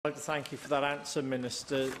I'd like to thank you for that answer,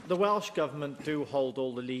 Minister. The Welsh Government do hold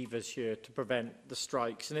all the levers here to prevent the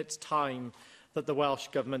strikes, and it's time that the Welsh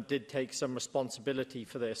Government did take some responsibility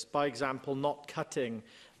for this, by example, not cutting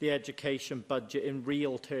the education budget in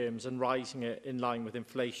real terms and rising it in line with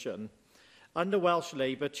inflation. Under Welsh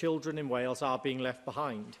Labour, children in Wales are being left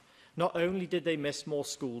behind. Not only did they miss more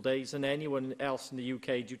school days than anyone else in the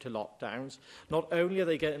UK due to lockdowns, not only are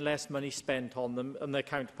they getting less money spent on them and their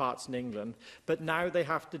counterparts in England, but now they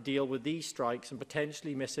have to deal with these strikes and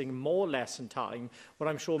potentially missing more lesson time, when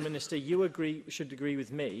I'm sure, Minister, you should agree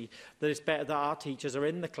with me that it's better that our teachers are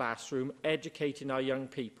in the classroom educating our young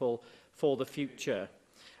people for the future.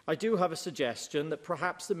 I do have a suggestion that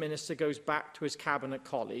perhaps the Minister goes back to his Cabinet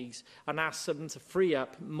colleagues and asks them to free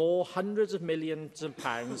up more hundreds of millions of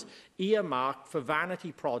pounds earmarked for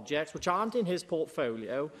vanity projects which aren't in his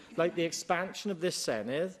portfolio, like the expansion of this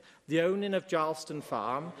Senedd, the owning of Charleston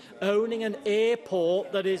Farm, owning an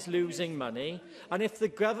airport that is losing money. And if the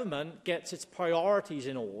government gets its priorities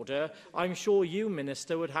in order, I'm sure you,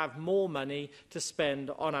 Minister, would have more money to spend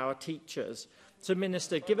on our teachers. So,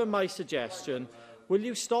 Minister, given my suggestion, will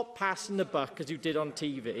you stop passing the buck as you did on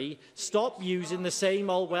TV, stop using the same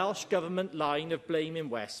old Welsh Government line of blaming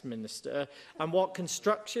Westminster, and what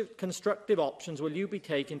constructive options will you be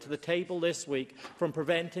taking to the table this week from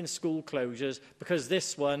preventing school closures, because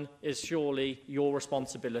this one is surely your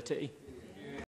responsibility?